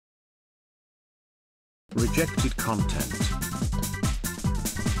Rejected content.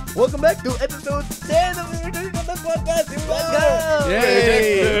 Welcome back to episode 10 of the Rejected Content Podcast. Here we go.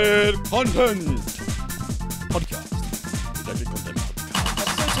 Yay! Rejected Content Podcast. Rejected Content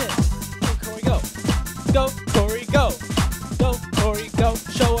Podcast. Episode 10. Go, Corey, go. Go, Corey, go.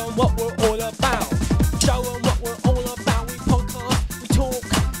 Show 'em what we're all about. Show 'em what we're all about. We podcast, we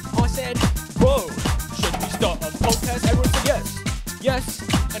talk. I said, whoa, should we start a podcast? Everyone said yes. Yes.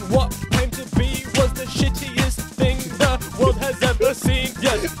 And what came to be was the shittiest thing the world has ever seen.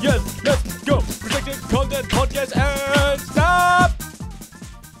 Yes, yes, let's go. Rejected Content Podcast and stop.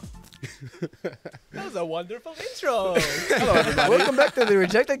 That was a wonderful intro. Hello, everybody. Welcome back to the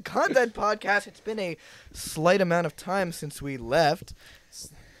Rejected Content Podcast. It's been a slight amount of time since we left.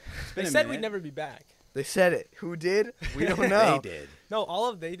 They said we'd never be back. They said it. Who did? We don't know. They did. No,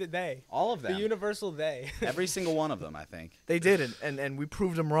 they. All of them. The universal they. Every single one of them, I think. They didn't, and we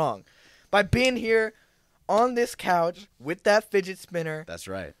proved them wrong. By being here on this couch with that fidget spinner That's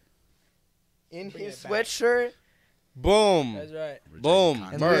right. in Bring his it back. sweatshirt. Boom. That's right. Boom.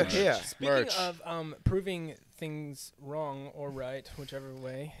 And we're Merch. here. Speaking Merch. of proving things wrong or right, whichever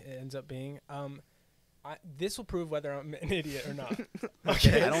way it ends up being, this will prove whether I'm an idiot or not.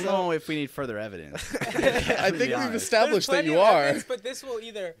 Okay. I don't know if we need further evidence. I think we've There's established that plenty you of are. evidence, but this will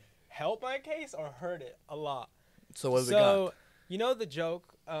either help my case or hurt it a lot. So what do we got? So, you know the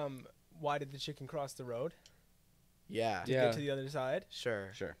joke, why did the chicken cross the road Yeah. to Yeah. get to the other side? Sure.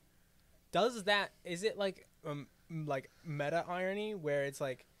 Sure. Is it like meta irony where it's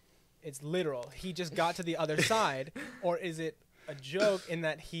like, it's literal, he just got to the other side, or is it a joke in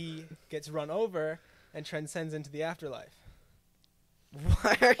that he gets run over and transcends into the afterlife?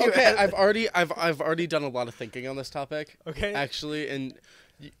 Why are you Okay, asking? I've already done a lot of thinking on this topic. Okay. Actually, and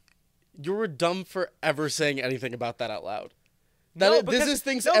you were dumb for ever saying anything about that out loud. No, This because- is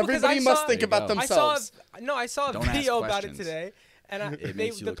things no, because everybody I must saw- think There you about go. themselves. I saw a Don't ask video about it questions. today, and It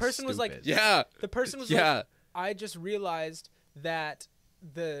makes you the look person was like, stupid. Yeah. the person was Yeah. like, I just realized that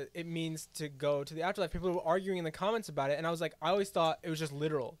it means to go to the afterlife. People were arguing in the comments about it, and I was like, I always thought it was just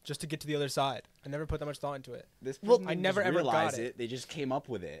literal, just to get to the other side. I never put that much thought into it. This Well, person I didn't never just ever realize got it. They just came up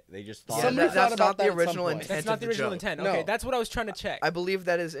with it. They just thought Yeah, Somebody that- thought that's about not the that at some original point. intent. That's not of the the original joke. intent. No. Okay, that's what I was trying to check. I believe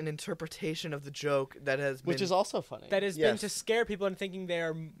that is an interpretation of the joke that has been. Which is also funny. That has been Yes. to scare people and thinking they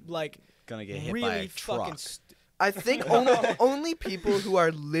are like gonna get hit really by a fucking. truck. I think only people who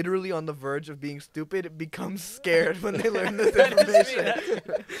are literally on the verge of being stupid become scared when they learn this information.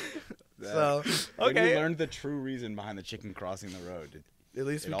 So When Okay. you learned the true reason behind the chicken crossing the road. at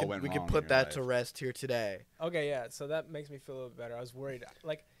least It all went we wrong could in put your that life. to rest here today. Okay, yeah. So that makes me feel a little better. I was worried.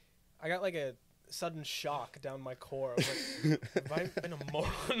 Like, I got like a sudden shock down my core. I was like, have I been a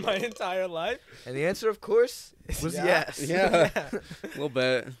moron my entire life? And the answer, of course, was Yeah. yes. Yeah. A little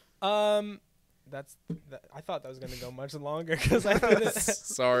bit. I thought that was gonna go much longer because I didn't.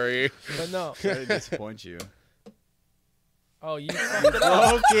 Sorry. But no. Sorry to disappoint you. Oh, you fucked it up.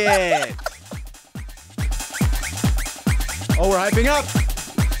 Broke it. Oh, we're hyping up.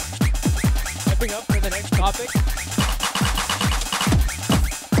 Stepping up for the next topic.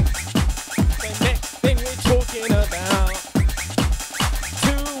 The next thing we're talking about.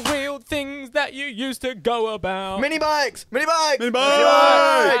 Two-wheeled things that you used to go about. Mini bikes, mini bikes, Mini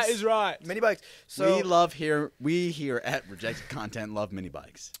That is right. mini bikes. So We here at Rejected Content love mini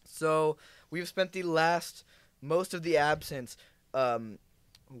bikes. So we've spent most of the absence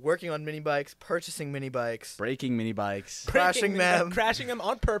working on mini bikes, purchasing mini bikes, Breaking mini bikes. crashing them, Crashing them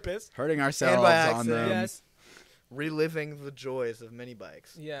on purpose. Hurting ourselves by on accident. them. Yes. reliving the joys of mini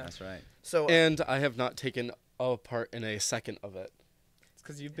bikes. Yeah. That's right. So And I have not taken a part in a second of it. It's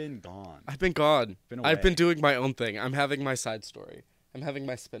because you've been gone. I've been gone. Been I've away. been doing my own thing. I'm having my side story. I'm having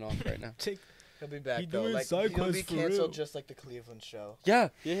my spin-off right now. he'll be back He though. doing Like side he'll be quests for real. canceled just like the Cleveland show. Yeah.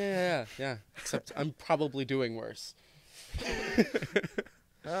 Except I'm probably doing worse.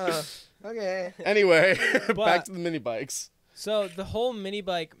 Okay. Anyway, back But- to the mini bikes. So the whole mini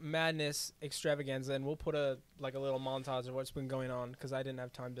bike madness extravaganza, and we'll put a little montage of what's been going on because I didn't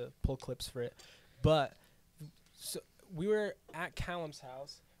have time to pull clips for it. But so we were at Callum's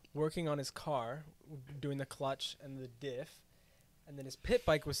house working on his car, doing the clutch and the diff, and then his pit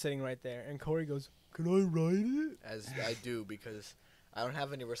bike was sitting right there. And Corey goes, "Can I ride it?" As I do because I don't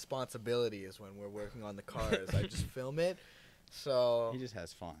have any responsibilities when we're working on the cars. I just film it. So He just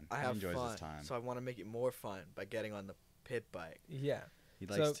has fun. I He have enjoys fun. his time. So I want to make it more fun by getting on the pit bike. Yeah. He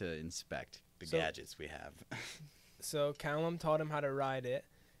likes So- to inspect the so- gadgets we have. So Callum taught him how to ride it,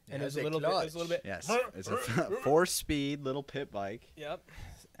 and it was has a little bit. It was a little bit. Yes, it's a 4-speed little pit bike, Yep.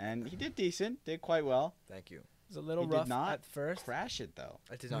 and he did decent, did quite well. Thank you. It was a little He did rough not at first. Crash it though.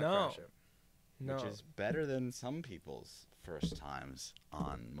 I did not No. crash it. No. which is better than some people's first times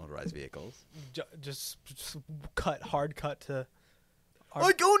on motorized vehicles. Just hard cut to. I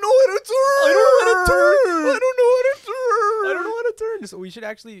don't know how to turn. I don't know how to turn. I don't know how to turn. I don't know how to turn. So we should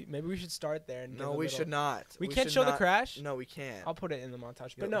actually, maybe we should start there. And give No, a we little- should not. We can't show the crash. No, we can't. I'll put it in the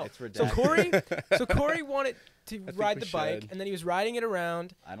montage. But Yeah, no. It's So redacted. Corey wanted to think ride we the bike, should. and then he was riding it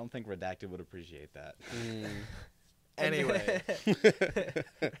around. I don't think redacted would appreciate that. and Anyway.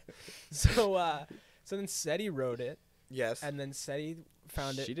 so then Seti rode it, Yes. and then Seti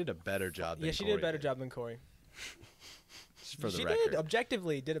found it. She did a better job than Yeah, she did a Corey better job than Corey. Just for the She record. did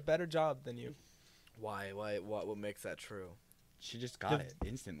objectively did a better job than you. Why? What makes that true? She just got it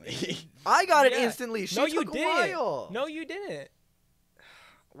instantly. I got it Yeah. instantly. She No, you took a didn't. while. No, you didn't.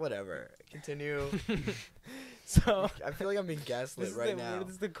 Whatever. Continue. So I feel like I'm being gaslit right now.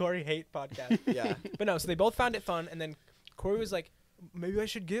 This is the Corey hate podcast. Yeah. But no, so they both found it fun, and then Corey was like, maybe I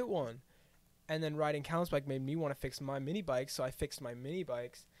should get one. And then riding Callum's bike made me want to fix my mini bike, so I fixed my mini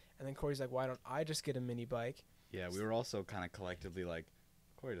bikes. And then Corey's like, why don't I just get a mini bike? Yeah, we were also kind of collectively like,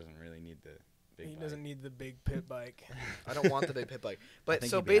 Corey doesn't really need the big He bike. doesn't need the big pit bike. I don't want the big pit bike. But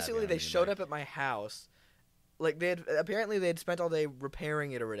think so you'd be happy basically on a they mini showed bike. up at my house. Like they had spent all day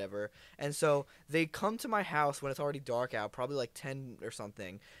repairing it or whatever. And so they come to my house when it's already dark out, probably like 10 or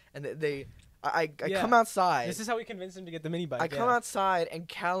something. And I Yeah. come outside. This is how we convinced him to get the mini bike. I come outside and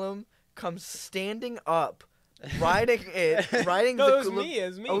Callum comes standing up, riding it, riding No, the it was me. It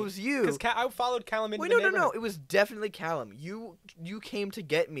was me. Oh, it was you. Because I followed Callum into Wait, the no. neighborhood. It was definitely Callum. You came to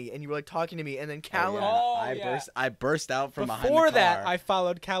get me, and you were like talking to me, and then Callum. Oh, I yeah. burst out from behind the Before car. that, I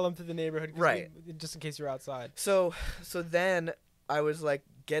followed Callum to the neighborhood. 'cause Right. just in case you're outside. So then I was like,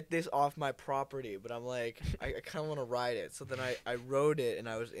 get this off my property, but I'm like, I kind of want to ride it. So then I rode it, and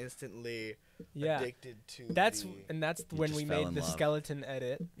I was instantly Yeah. addicted to. That's the, when just we fell made in the love. skeleton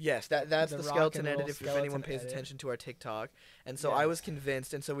edit. yes, that's the the rock skeleton and roll edit. If anyone skeleton pays edit. attention to our TikTok, and so Yeah. I was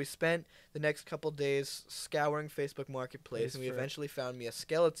convinced, and so we spent the next couple days scouring Facebook Marketplace, Please and we for- eventually found me a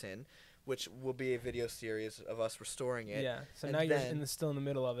skeleton, which will be a video series of us restoring it. Yeah. So and now you're then- still in the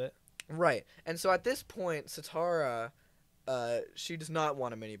middle of it. Right. And so at this point, Satara, she does not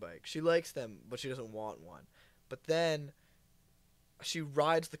want a mini bike. She likes them, but she doesn't want one. But then she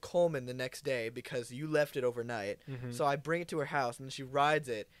rides the Coleman the next day because you left it overnight. Mhm. So I bring it to her house, and she rides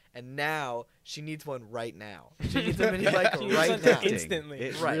it, and now she needs one right now. She needs a mini bike She needs right one now. instantly.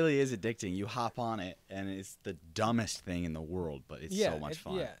 It Right. really is addicting. You hop on it, and it's the dumbest thing in the world, but it's so much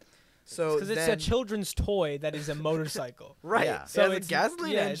fun. Yeah. So Because it's a then- children's toy that is a motorcycle. Right. Yeah. So So it has a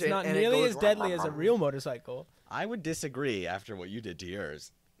gasoline yeah, engine, it's not and it nearly goes as deadly as a real motorcycle. I would disagree after what you did to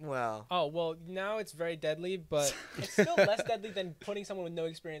yours. Well, Oh, well, now it's very deadly, but it's still less deadly than putting someone with no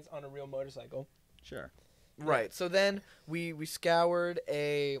experience on a real motorcycle. Sure. right. So then we scoured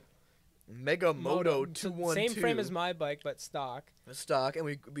a Mega Moto So 212. same frame as my bike, but stock. stock, and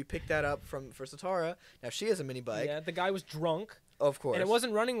we picked that up for Satara. Now she has a mini bike, Yeah, the guy was drunk, of course. and it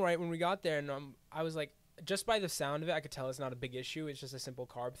wasn't running right when we got there, and I was like, just by the sound of it, I could tell it's not a big issue. It's just a simple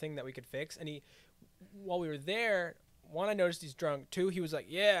carb thing that we could fix. And while we were there, one, I noticed he's drunk. Two, he was like,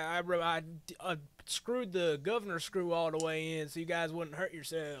 yeah, I screwed the governor screw all the way in so you guys wouldn't hurt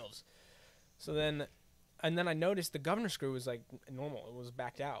yourselves. So then, and then I noticed the governor screw was like normal. It was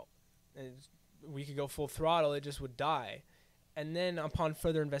backed out. And we could go full throttle. It just would die. And then upon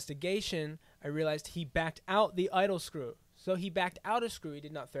further investigation, I realized he backed out the idle screw. So he backed out a screw. He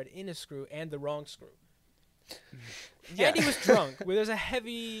did not thread in a screw and the wrong screw. Yeah. And he was drunk. Where there's a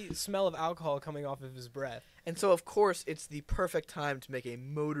heavy smell of alcohol coming off of his breath. And so of course it's the perfect time to make a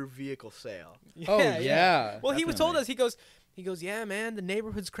motor vehicle sale. Oh, yeah. Well, he was told Definitely. us. He goes, yeah, man, the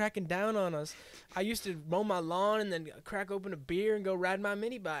neighborhood's cracking down on us. I used to mow my lawn and then crack open a beer and go ride my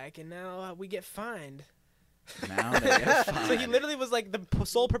mini bike, and now we get fined. Now they get So he fine. literally was like, the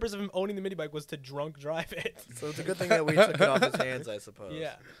sole purpose of him owning the mini bike was to drunk drive it. So it's a good thing that we took it off his hands, I suppose.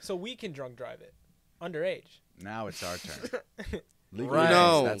 Yeah. So we can drunk drive it. Underage. Now it's our turn. Legally, Right.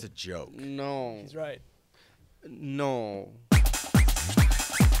 No. that's a joke. No. He's right. No.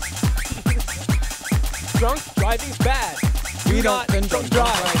 Drunk driving's bad. We Do don't not condone drunk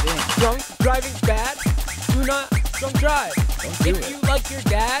drunk drive. driving. Drunk driving's bad. Do not drunk drive. Don't do If it. you like your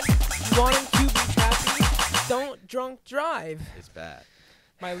dad, you want him to be happy, don't drunk drive. It's bad.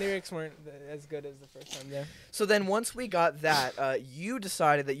 My lyrics weren't as good as the first time there. So then once we got that, you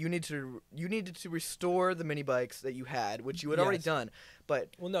decided that you needed to restore the mini bikes that you had, which you had already Yes. done. But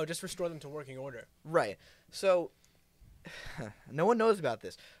Well, no, just restore them to working order. right. So no one knows about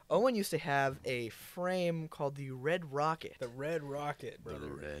this. Owen used to have a frame called the Red Rocket. The Red Rocket, brother.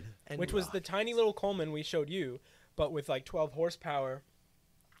 Brother Red. And Which was the tiny little Coleman we showed you, but with like 12 horsepower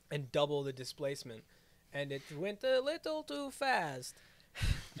and double the displacement, and it went a little too fast.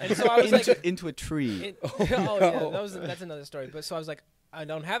 And so I was like, into a tree. oh yeah, that's another story. But so I was like, I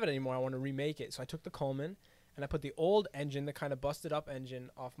don't have it anymore. I want to remake it. So I took the Coleman and I put the old engine, the kind of busted up engine,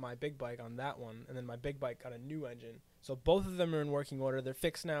 off my big bike on that one, and then my big bike got a new engine. So both of them are in working order. They're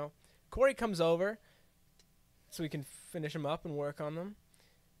fixed now. Corey comes over so we can finish them up and work on them.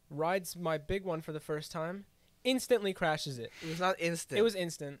 Rides my big one for the first time. Instantly crashes it. It was not instant. It was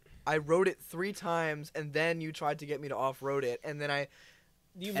instant. I rode it 3 times, and then you tried to get me to off-road it, and then I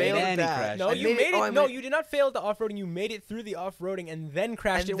You failed then at he that. crashed. No, I you made it. oh, I No, made- you did not fail at the off-roading. You made it through the off-roading and then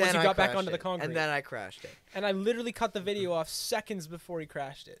crashed it and once then you I got back crashed onto the it, concrete. And then I crashed it. And I literally cut the video off seconds before he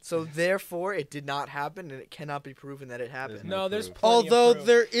crashed it. So therefore, it did not happen, and it cannot be proven that it happened. no No, there's proof. plenty of Although proof.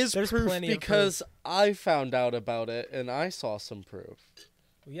 there is There's proof plenty of because I found out about it and I saw some proof.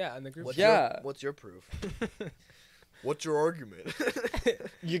 Yeah, and the group. What's Yeah. What's your proof? What's your argument?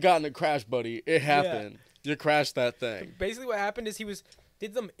 You got in a crash, buddy. It happened. You crashed that thing. Basically, what happened is he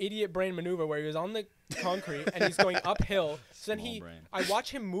did some idiot brain maneuver where he was on the concrete and he's going uphill. So then Small brain. I watch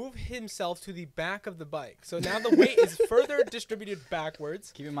him move himself to the back of the bike. So now the weight is further distributed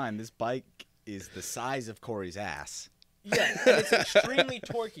backwards. Keep in mind, this bike is the size of Corey's ass. Yeah, and it's extremely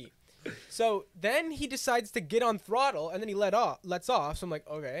torquey. So then he decides to get on throttle, and then he lets off. So I'm like,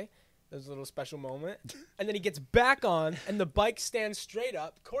 okay, there's a little special moment. And then he gets back on, and the bike stands straight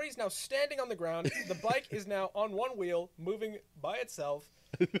up. Corey's now standing on the ground. The bike is now on one wheel, moving by itself,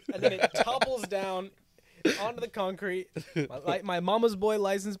 and then it topples down onto the concrete. My mama's boy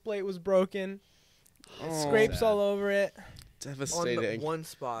license plate was broken. Scrapes sad. all over it. on Devastating. the one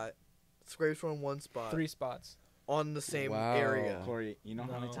spot. Scrapes were on one spot. 3 spots. On the same Wow. area. Corey, you know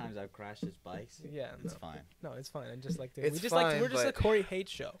how many No. times I've crashed his bikes? Yeah, It's no. fine. No, it's fine. I just like to. It's we're just a fine, Corey hate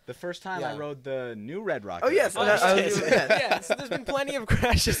show. The first time Yeah. I rode the new Red Rocket. Oh, yes, Oh, I yeah. was doing that. Yeah, so there's been plenty of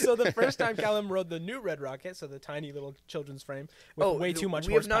crashes. So the first time Callum rode the new Red Rocket, so the tiny little children's frame with way too much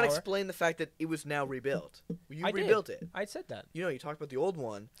We horsepower. have not explained the fact that it was now rebuilt. You I did. rebuilt it. I said that. You know, you talked about the old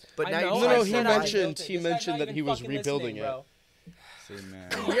one, but I now know, you No, I no, tried he to said buy- I mentioned- built it. he This guy's mentioned not that even he was fucking rebuilding listening, it. bro. See,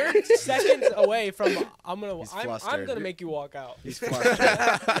 man. You're seconds away from He's I'm flustered. gonna make you walk out. He's flustered.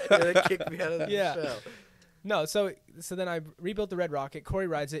 You're gonna kick me out of the Yeah. show. No, so then I rebuilt the Red Rocket. Corey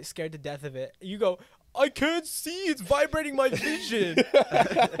rides it, scared to death of it. You go, I can't see. It's vibrating my vision.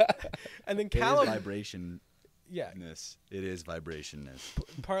 And then It is Callum, vibration-ness. yeah, It is vibration-ness.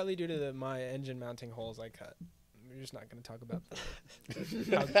 partly due to my engine mounting holes I cut. We're just not going to talk about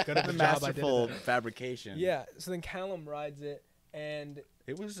how good of The a job I did. masterful at that. fabrication. Yeah. So then Callum rides it, and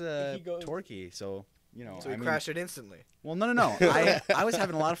It was He goes- torquey, so, you know. So I we mean- crashed it instantly. Well, no. I was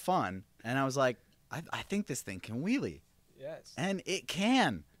having a lot of fun, and I was like, I think this thing can wheelie. yes, And it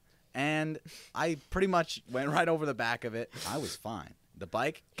can. And I pretty much went right over the back of it. I was fine. The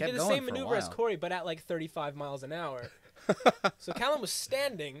bike he kept did the going same for a maneuver as while. Corey, but at like 35 miles an hour. So Callum was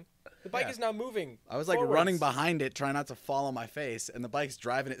standing. The bike Yeah. is now moving. I was like forwards. running behind it, trying not to fall on my face, and the bike's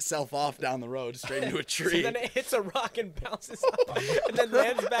driving itself off down the road straight into a tree. So then it hits a rock and bounces up, and then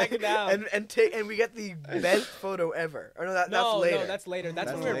lands back down. And we get the best photo ever. Or no, that's later. No, that's later.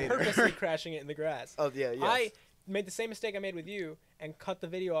 That's, That's when we were later. purposely crashing it in the grass. Oh yeah, yes. I made the same mistake I made with you and cut the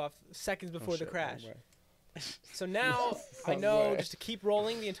video off seconds before the shit, crash. wrong way. So now I Wrong know way. just to keep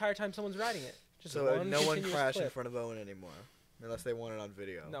rolling the entire time someone's riding it. Just So one no one continuous crashed in clip. front of Owen anymore, unless they want it on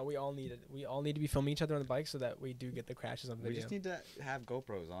video. No, we all need it. We all need to be filming each other on the bike so that we do get the crashes on We video. just need to have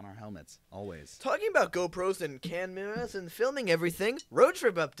GoPros on our helmets, always. Talking about GoPros and can mirrors and filming everything, road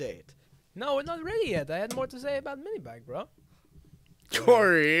trip update. No, we're not ready yet. I had more to say about mini bike, bro.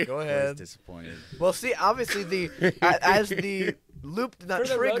 Corey. Go I was ahead. disappointed. Well, see, obviously as the loop did not For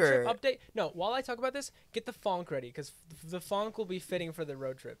the road trigger. trip update, no. While I talk about this, get the fonk ready because the fonk will be fitting for the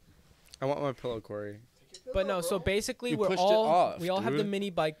road trip. I want my pillow, Corey. But no, so basically You we're pushed it all off, we all have the dude. mini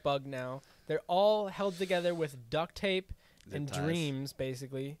bike bug now. They're all held together with duct tape Zip and ties. dreams,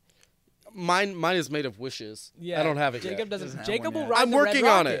 basically. Mine is made of wishes. Yeah, I don't have it Jacob yet. doesn't. Doesn't have Jacob one will yet. ride I'm the Red working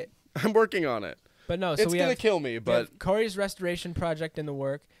on Rocket. it. I'm working on it. But no, so It's we gonna have, kill me, we but have Corey's restoration project in the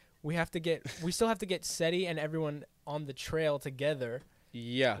work. We still have to get SETI and everyone on the trail together.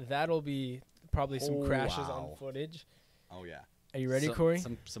 yeah. That'll be probably some Oh, crashes wow. on footage. Oh, yeah. Are you ready, So- Corey?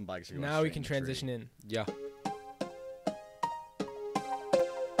 Some bikes are going Now we straight can in the tree. transition in. Yeah.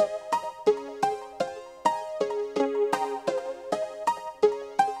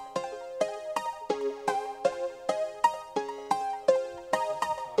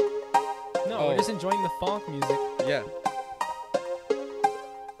 No, Oh. we're just enjoying the funk music. Yeah.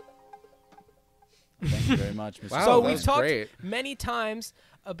 Thank you very much, Mr. Wow, So that we've was talked great. many times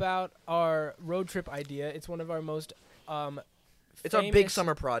about our road trip idea. It's one of our most It's our big famous-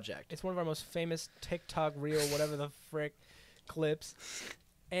 summer project. It's one of our most famous TikTok reel, whatever the frick, clips.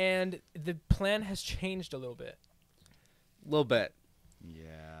 And the plan has changed a little bit. A little bit.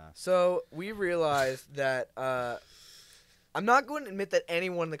 Yeah. So we realized that I'm not going to admit that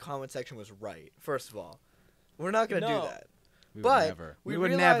anyone in the comment section was right. First of all, we're not going to No. do that. We But would never. we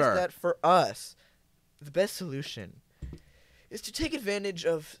would realized never. that for us, the best solution is to take advantage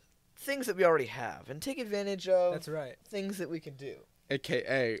of things that we already have and take advantage of That's right. things that we can do.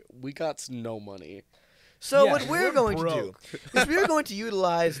 AKA, we got no money. So Yeah, what we're we're going to broke. do is we're going to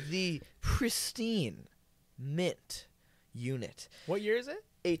utilize the pristine mint unit, What year is it?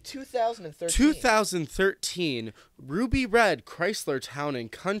 a 2013 2013 Ruby Red Chrysler Town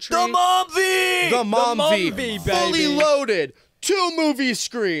and Country. The Mom V. The Mom V, V, fully baby. loaded, 2 movie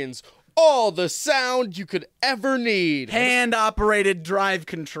screens, all the sound you could ever need. Hand-operated drive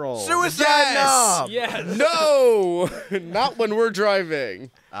control. Suicide Yes. knob. Yes. No, not when we're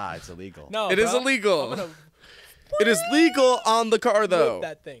driving. Ah, it's illegal. No, It is bro. illegal. I'm gonna It is legal on the car, though. whip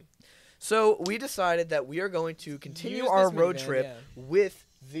that thing. So we decided that we are going to continue Use our this road minivan, trip yeah. with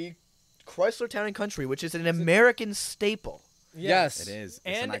the Chrysler Town and Country, which is an American staple. Yes. It is. It's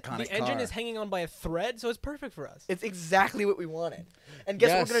And an iconic the engine car. is hanging on by a thread, so it's perfect for us. It's exactly what we wanted. And guess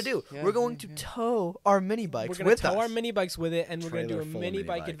what we're Yes. going to do? Yeah, we're going yeah, to tow our mini bikes We're gonna with tow us. our mini bikes with it, and we're gonna do Trailer a full of mini mini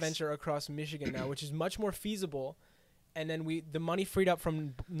bike bikes. adventure across Michigan now, which is much more feasible. And then the money freed up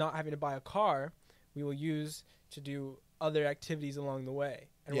from not having to buy a car, we will use to do other activities along the way,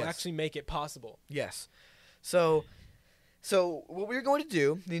 and we'll Yes. actually make it possible. Yes. So what we're going to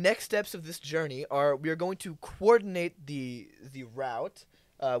do, the next steps of this journey are we are going to coordinate the route,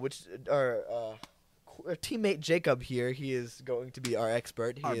 which our teammate Jacob here, he is going to be our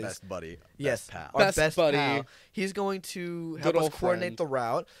expert. He Our is best buddy. yes, Best pal. our Best best buddy. pal. He's going to Good help us old coordinate friend. the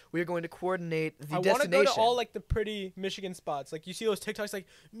route. We are going to coordinate the I want to destination. go to all like the pretty Michigan spots. Like you see those TikToks, like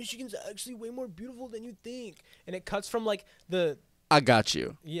Michigan's actually way more beautiful than you think, and it cuts from like the I got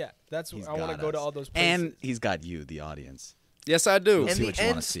you. That's He's I want to got go to us. all those places. And he's got you, the audience. Yes, I do. And see the what you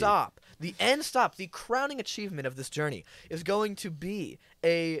wanna end see. stop, the crowning achievement of this journey is going to be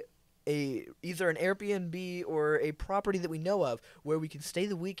a either an Airbnb or a property that we know of where we can stay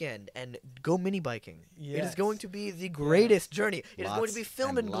the weekend and go mini biking. It is Yes. going to be the greatest journey. It is going to be Lots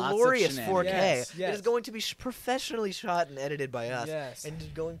filmed and in lots of glorious shenanigans. 4K. Yes, It yes. is going to be professionally shot and edited by us. Yes. And it is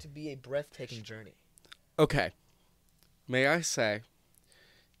going to be a breathtaking journey. Okay. May I say,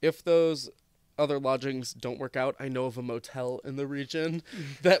 if those other lodgings don't work out, I know of a motel in the region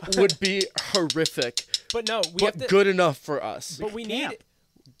that would be horrific, but no, we have but to. good enough for us. But we camp. need.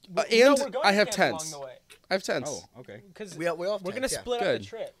 And we're going I to have camp tents. along the way. I have tents. Oh, okay. Because We all have we're gonna tents, yeah. split up Good. the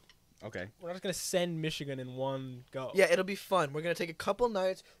trip. Okay. We're not just gonna send Michigan in one go. Yeah, it'll be fun. We're gonna take a couple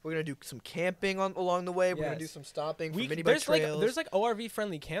nights. We're gonna do some camping along the way. We're gonna Yes. do some stopping for We, mini bike there's trails. there's like ORV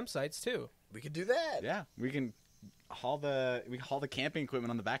friendly campsites too. We could do that. Yeah, we can haul the camping equipment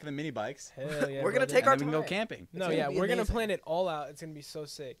on the back of the mini bikes. Hell yeah, We're gonna brother. take and our then we can go time. camping. No, gonna yeah, be we're gonna amazing. plan it all out. It's gonna be so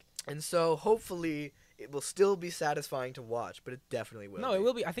sick. And so hopefully it will still be satisfying to watch, but it definitely will. No, it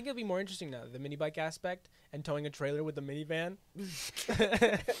will be. I think it'll be more interesting now. The mini bike aspect and towing a trailer with the minivan.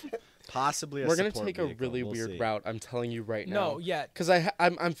 Possibly a We're gonna support take a vehicle. really We'll weird see. route. I'm telling you right now. No, yeah. Because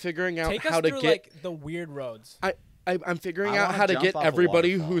I'm figuring out Take how us to through get. like the weird roads. I'm figuring I out wanna how to jump get off a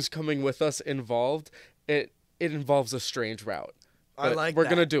everybody waterfall. who's coming with us involved. It involves a strange route. I But like We're that.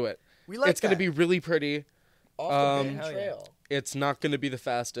 gonna do it. We like It's gonna be really pretty. off the main Hell yeah. trail. It's not gonna be the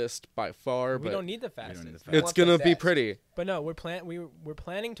fastest by far, We but don't need the We don't fastest. need the We fastest. it's want the gonna be best. pretty. But no, we're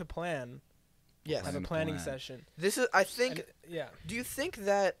planning to plan. Yes. Have a Planning to planning plan. session. This is. I think. And, yeah. Do you think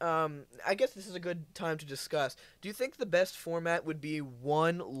that? I guess this is a good time to discuss. Do you think the best format would be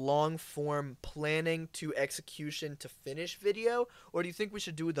one long form planning to execution to finish video, or do you think we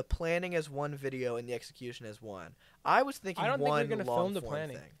should do the planning as one video and the execution as one? I was thinking I don't think we're one gonna long film the form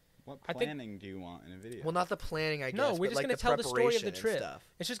planning. thing. What I think- planning do you want in a video? Well, not the planning, I guess. No, we're but just like gonna the tell the story of preparation the and trip. stuff.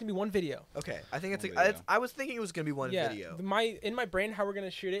 It's just gonna be one video. Okay, I think it's. One I video. was thinking it was gonna be one Yeah. video. In my brain, how we're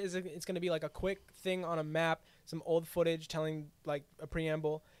gonna shoot it is it's gonna be like a quick thing on a map, some old footage telling like a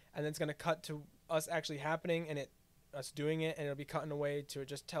preamble, and then it's gonna cut to us actually happening and us doing it, and it'll be cutting away to it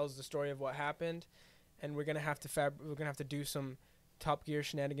just tells the story of what happened, and we're gonna have to do some Top Gear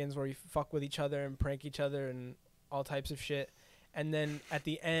shenanigans where we fuck with each other and prank each other and all types of shit, and then at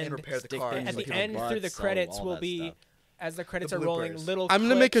the end, And repair the Stick car. things at in the people's end through the butts, credits all will that be stuff. as the credits The are rolling bloopers. little. I'm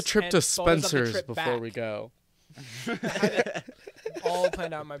gonna make a clips trip and to photos of the Spencer's trip before back. we go. All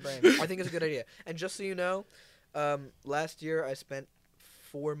planned out in my brain. I think it's a good idea. And just so you know, last year I spent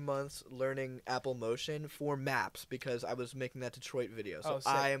 4 months learning Apple Motion for maps because I was making that Detroit video. So Oh, sick.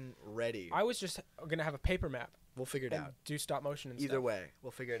 I'm ready. I was just gonna have a paper map We'll figure it and out. do stop motion and Either stuff. way,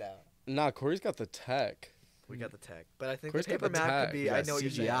 we'll figure it out. Nah, Corey's got the tech. We got the tech, but I think Corey's the got paper the map tech. could be. You I got know what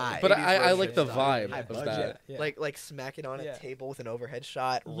you're saying. CGI. But 80s I like the version. vibe High of budget. that. Yeah. Like smack it on a Yeah. table with an overhead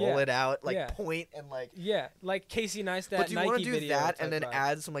shot, roll Yeah. it out, like Yeah. point and like. Yeah, like Casey Neistat But do you Nike want to do video that type and then vibe.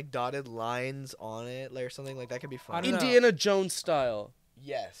 add some like dotted lines on it, like or something like that? Could be fun. I don't know. Indiana Jones style.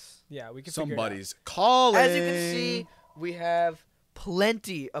 Yes. Yeah, we can figure it out. Somebody's calling. As you can see, we have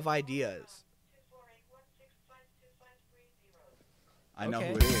plenty of ideas. I know Okay.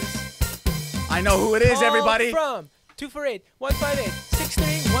 who it is. I know who it is, Call everybody. From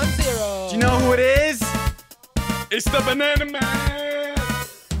 248-158-6310. Do you know who it is? It's the Banana Man.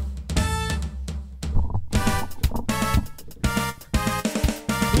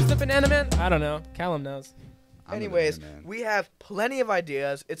 Who's the banana man? I don't know. Callum knows. I'm the Anyways, Banana Man. we have plenty of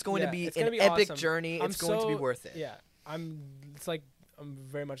ideas. It's going Yeah, to be it's an gonna be epic awesome. journey. It's going to be worth it. Yeah, I'm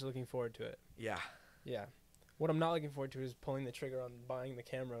very much looking forward to it. Yeah. Yeah. What I'm not looking forward to is pulling the trigger on buying the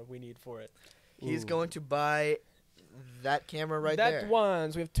camera we need for it. He's Ooh. going to buy that camera right that there.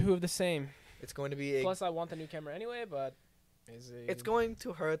 ones. We have two of the same. It's going to be a. Plus, I want the new camera anyway, but It's going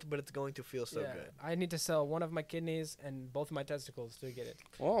to hurt, but it's going to feel so yeah, good. I need to sell one of my kidneys and both of my testicles to get it.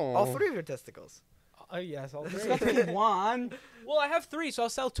 Oh. All three of your testicles. Oh yes, all There's three. nothing one. Well, I have three, so I'll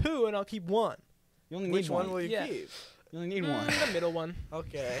sell two and I'll keep one. You only need Which one one. will you Yeah. keep? You only need one. The middle one.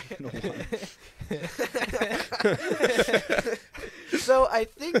 Okay. Middle one. So I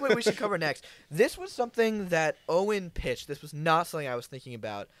think what we should cover next. This was something that Owen pitched. This was not something I was thinking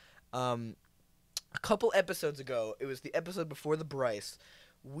about. A couple episodes ago, it was the episode before the Bryce.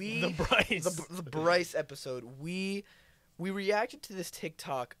 The Bryce. The Bryce episode. We reacted to this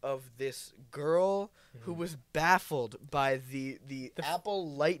TikTok of this girl who was baffled by the Apple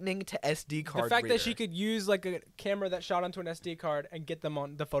Lightning to SD card. The fact reader. that she could use like a camera that shot onto an SD card and get them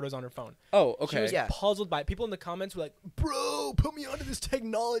on the photos on her phone. Oh, She okay. was Yeah. puzzled by it. People in the comments were like, "Bro, put me onto this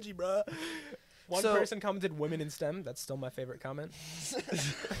technology, bro." One So- person commented, "Women in STEM." That's still my favorite comment.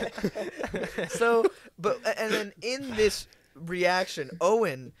 So, and then in this reaction,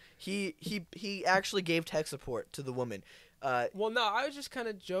 Owen he actually gave tech support to the woman. Well, no, I was just kind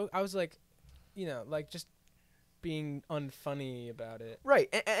of I was like, like just being unfunny about it. Right,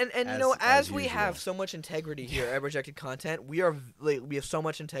 and you As- know, as as we usual. have so much integrity here at Rejected Content, we have so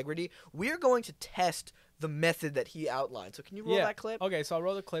much integrity. We are going to test the method that he outlined. So can you roll that clip? Okay, so I'll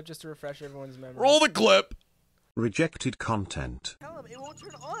roll the clip just to refresh everyone's memory. Roll the clip. Rejected content. Tell him it won't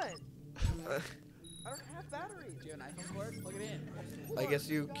turn on. I don't have battery. Do you have an iPhone cord? Plug it in. I guess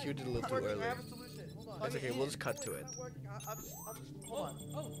you queued it a little too early. I have a solution. Hold on. It's okay. We'll just cut to it. Hold on.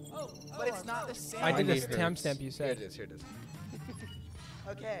 But it's not the same. I did My this knee hurts. timestamp you Here said. it is. Here it is.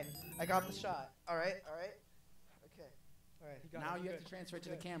 Okay, I got the shot. All right. Okay. All right. Now you have to transfer it to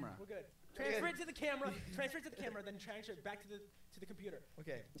the camera. We're good. Transfer it to the camera. Transfer it to the camera. Then transfer it back to the computer.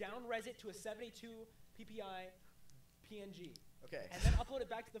 Okay. Down res it to a 72 PPI PNG. Okay. And then upload it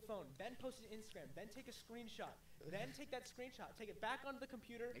back to the phone. Then post it to Instagram. Then take a screenshot. Then take that screenshot. Take it back onto the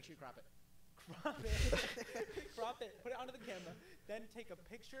computer. Make sure you crop it. Crop it. Crop it. Put it onto the camera. Then take a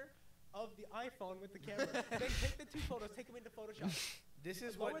picture of the iPhone with the camera. Then take the two photos. Take them into Photoshop. This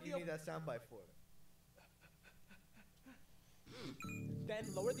is Lower what the you op- need that soundbite for. Then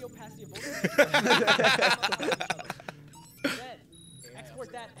lower the opacity of both of them. Then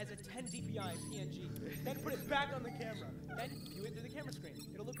export that as a 10 dpi PNG. Then put it back on the camera. Then view it through the camera screen.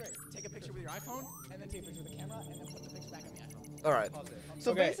 It'll look great. Take a picture with your iPhone, and then take a picture with the camera, and then put the picture back on the iPhone. All right.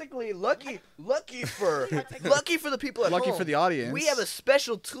 So Okay. basically, lucky for the people at Lucky home. for the audience. We have a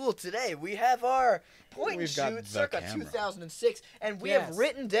special tool today. We have our point and We've got shoot the circa camera. 2006, and we Yes. have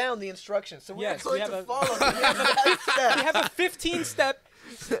written down the instructions. So we're Yes, going we to have a- follow the exact steps. We have a 15-step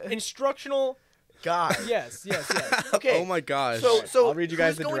instructional. guide. Yes. Okay. Oh my gosh. So I'll read you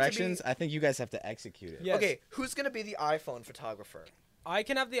guys who's the going to be- directions. I think you guys have to execute it. Yes. Okay, who's gonna be the iPhone photographer? I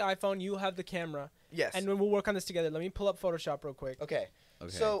can have the iPhone. You have the camera. Yes. And then we'll work on this together. Let me pull up Photoshop real quick. Okay. Okay.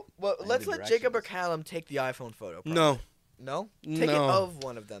 So, well, I need let's the let Jacob or directions. Callum take the iPhone photo. No. No? Take it No. of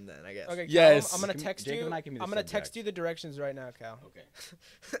one of them then, I guess. Okay. Yes. Callum, I'm gonna Jacob text and you. I can be the I'm gonna text subject. you the directions right now, Cal. Okay.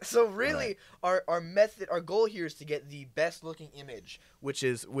 So really, our goal here is to get the best looking image, which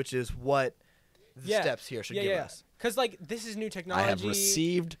is what the steps here should give us. Because like this is new I technology. have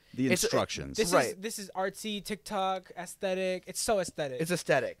received the It's- instructions. This Right. is artsy TikTok aesthetic. It's so aesthetic. It's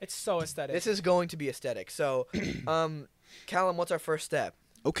aesthetic. It's so aesthetic. This is going to be aesthetic. So, Callum, what's our first step?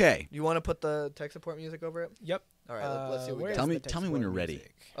 Okay. You want to put the tech support music over it? Yep. All right, let's see what we where got. is the Tell me when text you're support ready.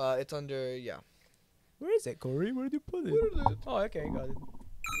 music? It's under, yeah. Where is it, Corey? Where did you put it? Oh, okay, got it.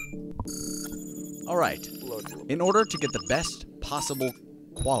 All right. Load. In order to get the best possible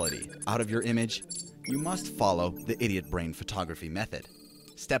quality out of your image, you must follow the idiot brain photography method.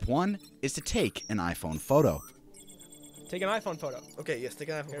 Step 1 is to take an iPhone photo. Take an iPhone photo. Okay, yes, take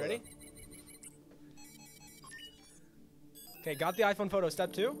an iPhone. Okay, ready? Okay, got the iPhone photo.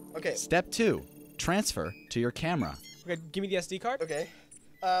 Step 2. Okay. Step 2, transfer to your camera. Okay, give me the SD card. Okay.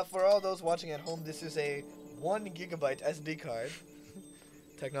 For all those watching at home, this is a 1 gigabyte SD card.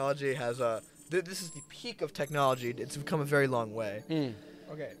 Technology has this is the peak of technology. It's become a very long way.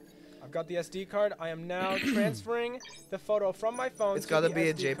 Okay, I've got the SD card. I am now transferring the photo from my phone. It's to got to the be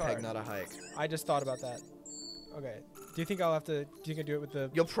a SD JPEG, card. not a hike. I just thought about that. Okay. Do you think I'll have to? Do you think I do it with the?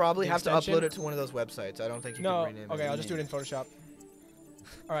 You'll probably the have to extension? upload it to one of those websites. I don't think you No. can rename it. Okay, I'll just do it in Photoshop.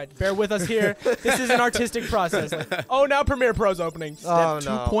 All right, bear with us here. This is an artistic process. Oh, now Premiere Pro's opening. Step Oh,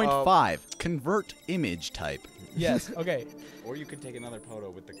 no. 2.5, convert image type. Yes. Okay. Or you could take another photo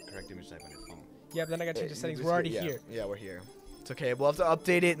with the correct image type on your phone. Yeah, but then I gotta change the settings. Just We're already yeah. here. Yeah, we're here. It's okay. We'll have to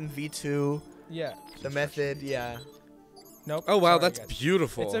update it in V2. Yeah. The method, yeah. Nope. Oh wow, Sorry, that's guys.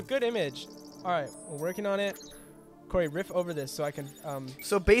 beautiful. It's a good image. All right, we're working on it. Corey, riff over this so I can.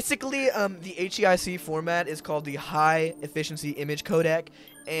 So basically, the HEIC format is called the High Efficiency Image Codec,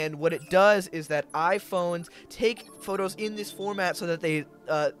 and what it does is that iPhones take photos in this format so that they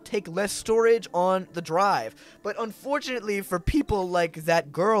take less storage on the drive. But unfortunately for people like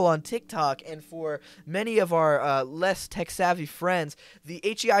that girl on TikTok and for many of our less tech-savvy friends, the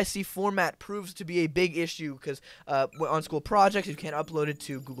HEIC format proves to be a big issue because on school projects, you can't upload it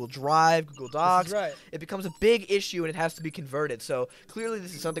to Google Drive, Google Docs. This is right. It becomes a big issue and it has to be converted. So clearly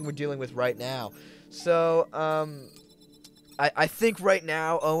this is something we're dealing with right now. So I think right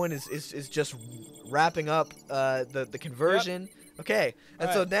now Owen is just wrapping up the conversion. Yep. Okay, and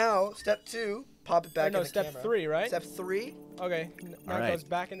All so right. now step 2, pop it back no, in the step camera. 3, right? Step 3. Okay. Now All it right. goes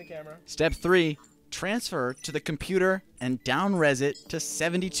back in the camera. Step 3, transfer to the computer and down-res it to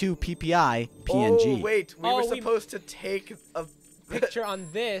 72 ppi PNG. Oh wait, we were Oh, we- supposed to take a Picture on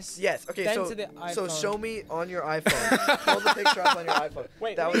this. Yes. Okay. Then So to the so iPhone. show me on your iPhone. Pull the picture up on your iPhone.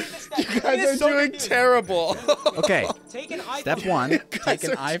 Wait, that wait, was. this step. You guys are doing terrible. Okay, Take an iPhone. step 1, take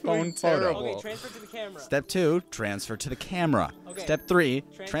an are doing iPhone photo. terrible. Okay, transfer to the camera. Step 2, transfer to the camera. Okay. Step 3,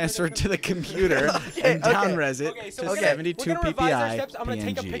 transfer to the computer and okay. down-res it Okay, so to we're 72 gonna revise our ppi steps. I'm gonna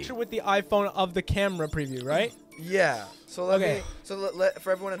take a PNG. picture with the iPhone of the camera preview, right? Yeah. So let Okay. me. So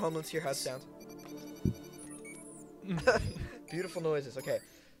for everyone at home, let's hear how it sounds. Beautiful noises. Okay.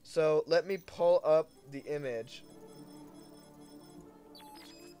 So let me pull up the image.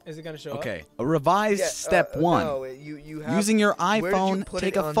 Is it gonna show up? Okay, a revised Yeah, step 1. No, you have. Using your where did you iPhone, put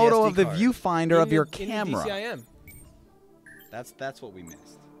take it a on photo SD of the card? viewfinder of your In the camera. DCIM. That's what we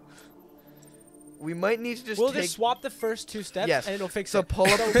missed. We might need to just We'll take. just swap the first 2 steps Yes. and it'll fix So it. pull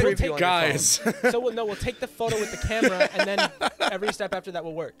up the we'll preview on take, your Guys. So we'll take the photo with the camera and then every step after that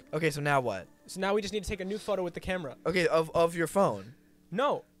will work. Okay. So now what? So now we just need to take a new photo with the camera. Okay. Of your phone.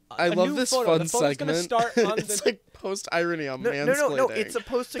 No. I a love new this photo. fun The photo's gonna segment. start on It's the like post irony on No. mansplaining. It's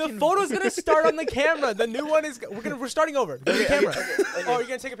supposed to. the photo's gonna start on the camera. The new one is we're starting over. Go to the camera. okay. Oh, you're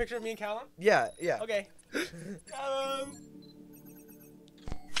gonna take a picture of me and Callum? Yeah. Yeah. Okay.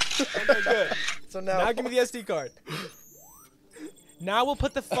 Okay, good. So now. Now give me the SD card. Now we'll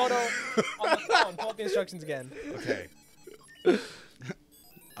put the photo on the phone. Pull up the instructions again. Okay.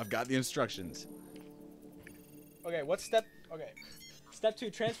 I've got the instructions. Okay, what's step? Okay. Step 2,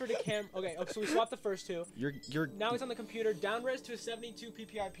 transfer to cam. Okay, so we swapped the first 2. You're Now he's on the computer. Down-res to a 72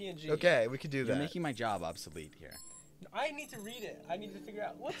 ppi PNG. Okay. We could do you're that. making my job obsolete here. I need to read it. I need to figure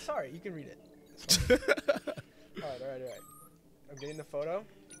out. What? Sorry, you can read it. All right. I'm getting the photo.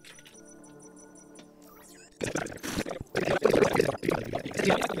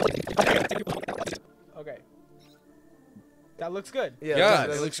 Okay. That looks good. Yeah. Yeah, that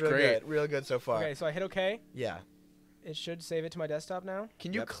it looks real great. Good. Real good so far. Okay, so I hit OK. Yeah. It should save it to my desktop now.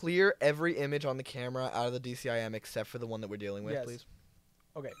 Can you Yep. clear every image on the camera out of the DCIM except for the one that we're dealing with, Yes. please?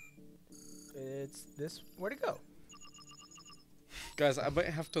 Okay. It's this. Where'd it go? Guys, I might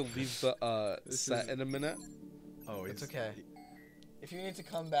have to leave the set in a minute. Oh, It's okay. If you need to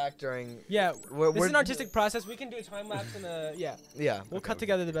come back during. Yeah. We're, This is an artistic process. We can do a time lapse and yeah. Yeah. We'll cut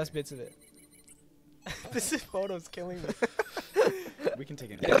together the best bits of it. This is photos killing me. We can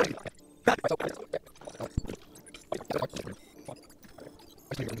take it.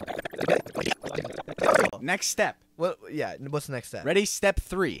 Next step. Well, yeah. What's the next step? Ready? Step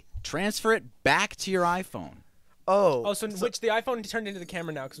 3. Transfer it back to your iPhone. Oh. Oh, so which the iPhone turned into the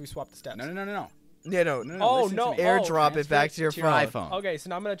camera now because we swapped the steps. No. Yeah. No. Oh, listen to no. me. Airdrop it Transfer back to your to phone. iPhone. Okay, so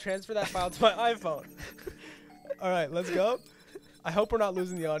now I'm gonna transfer that file to my iPhone. All right, let's go. I hope we're not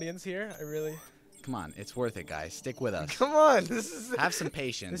losing the audience here. I really. Come on, it's worth it, guys. Stick with us. Come on, this is Have some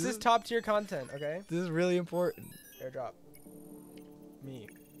patience. This is top tier content, okay? this is really important. Airdrop. Me.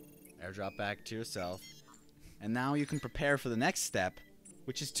 Airdrop back to yourself. And now you can prepare for the next step,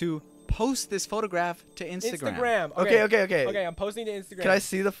 which is to post this photograph to Instagram. Instagram. Okay, Okay, okay. Okay, I'm posting to Instagram. Can I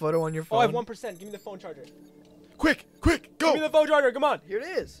see the photo on your Oh, phone? I have 1%. Give me the phone charger. Quick, quick, Give me go! the phone charger. Come on. Here it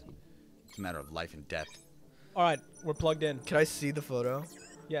is. It's a matter of life and death. All right, we're plugged in. Can I see the photo?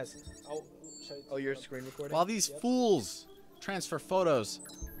 Yes. I'll show you. Oh, you're screen recording? While these fools transfer photos,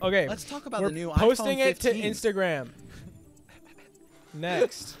 Okay. let's talk about we're the new posting iPhone it 15. to Instagram.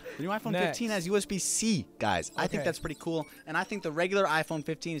 Next. The new iPhone Next. 15 has USB-C, guys. I think Okay. that's pretty cool, and I think the regular iPhone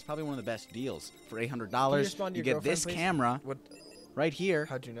 15 is probably one of the best deals for $800. respond to You your get this girlfriend, please? camera What? right here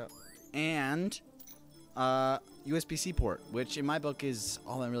How'd you know? and USB-C port, which in my book is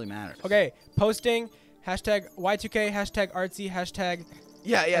all that really matters. Okay, posting. Hashtag Y2K. Hashtag artsy. Hashtag.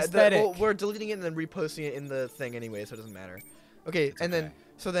 Yeah, Aesthetic. we're deleting it and then reposting it in the thing anyway, so it doesn't matter. Okay, and then okay.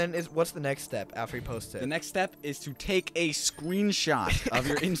 so then what's the next step after you post it? The next step is to take a screenshot of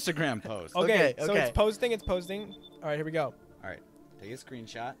your Instagram post. Okay, Okay, so okay. it's posting. It's posting. All right, here we go. All right, take a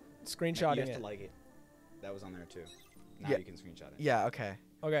screenshot. Screenshotting You have it. to like it. That was on there too. Now Yeah. you can screenshot it. Yeah, okay.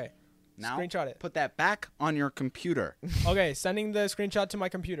 Okay. Now Screenshot it. put that back on your computer. Okay, sending the screenshot to my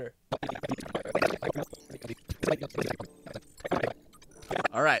computer.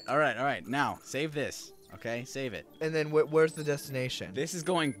 All right, all right, all right. Now save this. Okay, save it. And then where's the destination? This is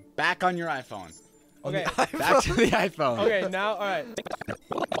going back on your iPhone. Okay. Back to the iPhone. Okay, now, all right.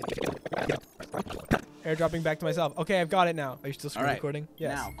 Airdropping back to myself. Okay, I've got it now. Are you still All screen right. recording?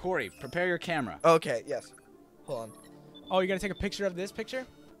 Yes. Now, Corey, prepare your camera. Okay, yes. Hold on. Oh, you're gonna take a picture of this picture?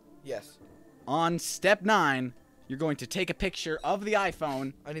 Yes. On step 9, you're going to take a picture of the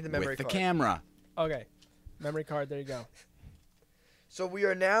iPhone I need the memory with the card. camera. Okay. Memory card. There you go. So we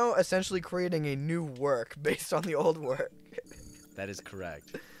are now essentially creating a new work based on the old work. That is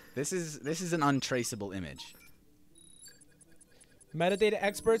correct. This is an untraceable image. Metadata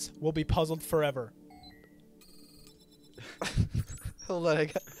experts will be puzzled forever. Hold on.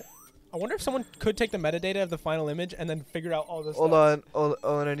 I wonder if someone could take the metadata of the final image and then figure out all this. Hold stuff. on.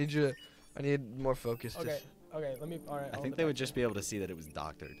 Hold on. I need more focus. Okay. Okay. Let me. All right. I think they would just be able to see that it was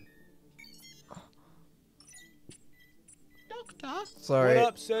doctored. Doctor, Sorry. What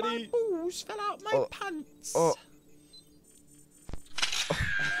up, Seti? booze fell out my Oh. pants. Oh.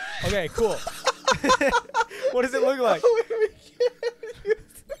 Okay. Cool. What does it look like?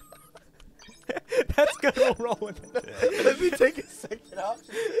 That's good. We'll roll with it. Let me take a second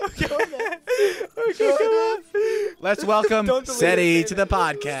option. Okay. Okay. Come on. Let's welcome Don't delete Seti it. to the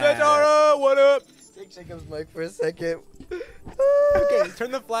podcast. Setara, what up? Take Jacob's mic for a second. Okay,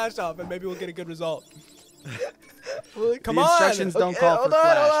 turn the flash off and maybe we'll get a good result. Well, Come The on. instructions don't okay, call hold for on,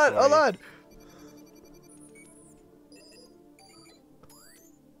 flash. hold on.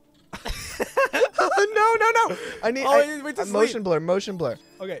 No. I need wait to motion blur, motion blur.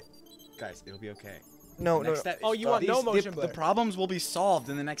 Okay. Guys, it'll be okay. No, The no. next step- Oh, you want no these- motion the blur. problems will be solved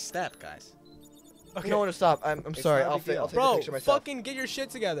in the next step, guys. Okay. You don't want to stop. I'm sorry. not a I'll big deal. I'll take a Bro, picture myself. fucking get your shit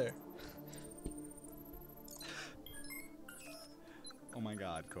together. Oh my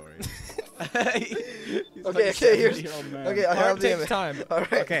God, Corey. Okay, here's. Okay, I Art have the takes image. time. All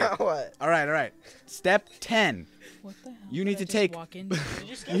right, Okay. now what? All right. Step 10. What the hell? You need Did to I take- just walk in?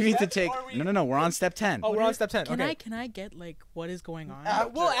 You need to take. No. We're on step 10. Oh, we're on step 10. Can Okay. I get like what is going on?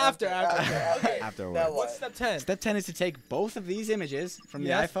 Well, after. Okay. Afterwards. Now What's what? step 10? Step 10 is to take both of these images from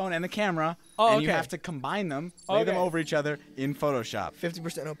Yes. the iPhone and the camera, Oh, and you okay. have to combine them, lay them Okay. over each other in Photoshop.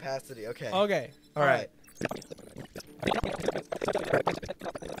 50% opacity. Okay. Okay. All right.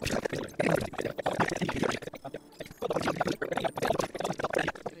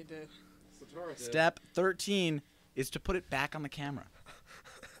 Step 13 is to put it back on the camera.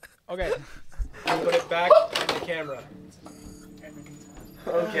 Okay. Put it back on the camera.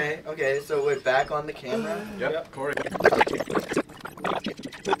 Okay. So we're back on the camera. Yep. Corey.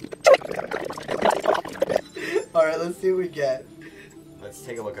 All right. Let's see what we get. Let's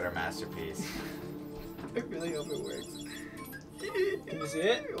take a look at our masterpiece. I really hope it works. Can you see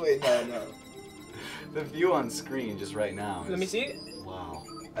it? Wait, no. The view on screen just right now. Let me see it. Wow.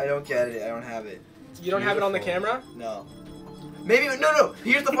 I don't get it. I don't have it. You don't have it on the camera? No. Maybe no.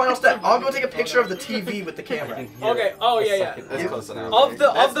 Here's the final step. I'll go take a picture of the TV with the camera. Okay. Oh yeah. That's close enough. Of the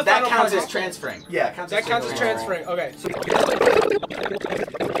that final counts as project. transferring. Yeah. That counts as transferring. Okay.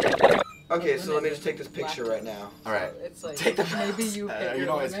 Okay, so let me just take this picture right now. All right. It's like Take the maybe you hit you your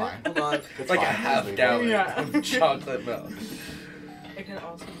know it's limit. fine. Hold on. It's like a half gallon of chocolate milk. It can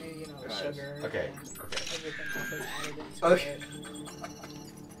also be, sugar. Okay. and everything else is added into Okay.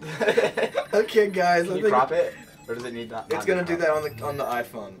 it. Okay, guys. Can you crop it? Or does it need that? It's gonna do that on the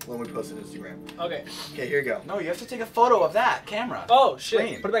iPhone when we post it to Instagram. Okay. Okay, here you go. No, you have to take a photo of that camera. Oh shit!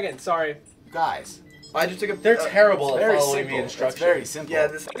 Screen. Put it back in. Sorry. Guys, I just took a. They're terrible at very following simple. the It's instructions. very simple. Yeah,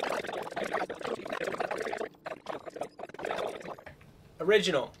 this.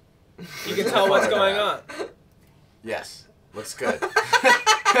 Original. You can tell what's going on. Yes, looks good.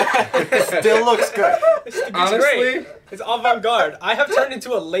 Still looks good. It's Honestly, great. It's avant-garde. I have turned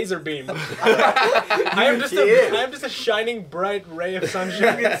into a laser beam. I am just He is. I am just a shining bright ray of You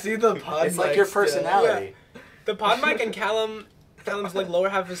sunshine. can see the pod. It's like your mic still. personality. The pod mic and Callum's like lower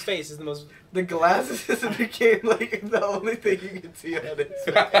half of his face is the most. The glasses became like the only thing you can see on his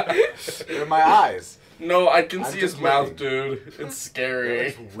face. They're my eyes. no, I can I'm see his just mouth, looking. dude. It's scary.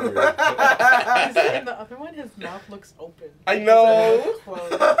 That's weird. In the other one, his mouth looks open. I know.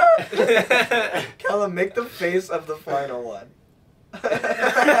 Closed. Callum, make the face of the final one.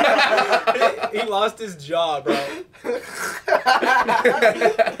 He lost his jaw, bro.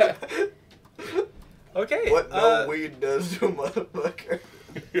 Okay. What no weed does to a motherfucker.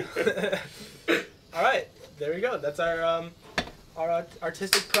 All right, there we go. That's our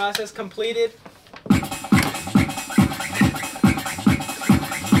artistic process completed.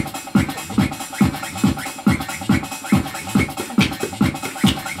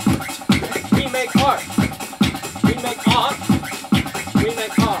 We make art. We make art. We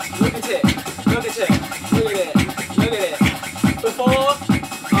make art. Look at it. Look at it. Look at it. Look at it. Before,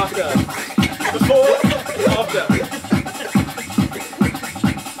 after. Before, after.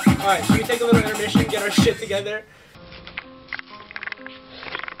 Alright, should we take a little intermission, get our shit together?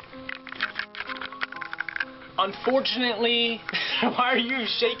 Unfortunately, why are you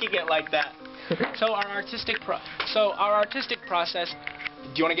shaking it like that? So our artistic process. Do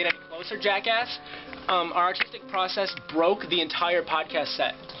you want to get any closer, jackass? Our artistic process broke the entire podcast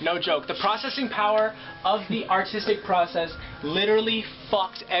set. No joke. The processing power of the artistic process literally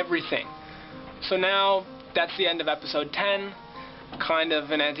fucked everything. So now that's the end of episode 10. Kind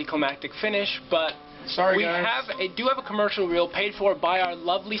of an anticlimactic finish, but Sorry, we guys. do have a commercial reel paid for by our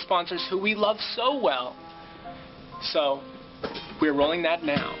lovely sponsors who we love so well. So we're rolling that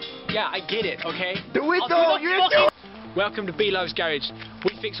now. Yeah, I get it, okay? Do it though, Welcome to B-Love's Garage.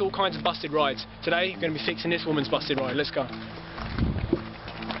 We fix all kinds of busted rides. Today, we're going to be fixing this woman's busted ride. Let's go.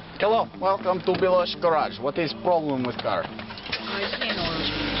 Hello, welcome to Bilosh Garage. What is problem with car?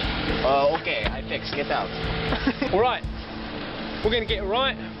 Okay, I fix. Get out. All right. We're going to get it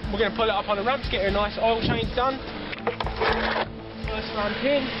right. We're going to pull it up on the ramps, get her a nice oil change done. First ramp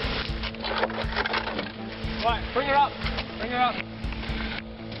in. Right, bring her up. Bring her up.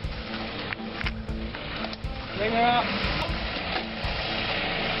 Bring her up.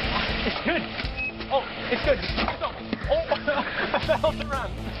 It's good. Oh, it's good. Stop. Oh, I fell off the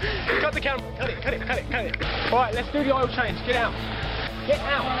ramp. Cut the camera. Cut it, cut it, cut it, cut it. All right, let's do the oil change. Get out. Get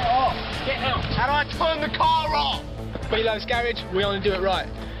out. Get out. How do I turn the car off? B-Love's Garage, we only do it right.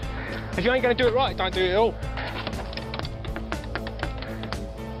 If you ain't going to do it right, don't do it at all.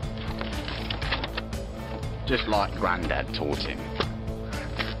 Just like Grandad taught him.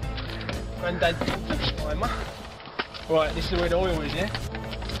 Granddad, timer. Right, this is where the oil is, yeah?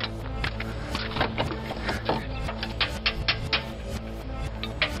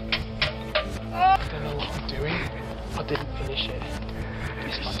 I don't know what I'm doing. I didn't finish it.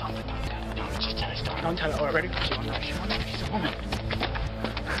 Don't tell her. Alright, ready? She's a woman.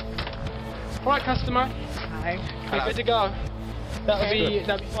 Alright, customer. Hi. We're good to go. That'll be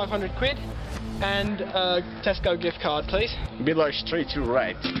 500 quid. And a Tesco gift card, please. Bilosh straight to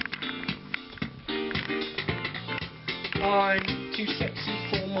right. I'm too sexy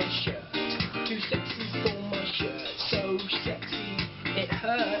for my shirt. Too sexy for my shirt. So sexy it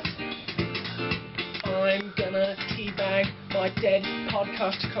hurts. I'm gonna teabag my dead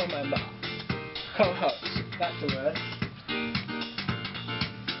podcast co-host. That's the word.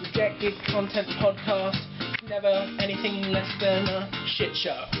 Rejected content podcast. Never anything less than a shit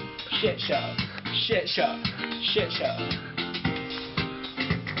show. Shit show. Shit show. Shit show.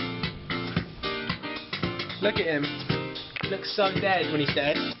 Look at him. Looks so dead when he's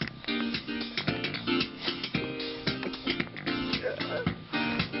dead.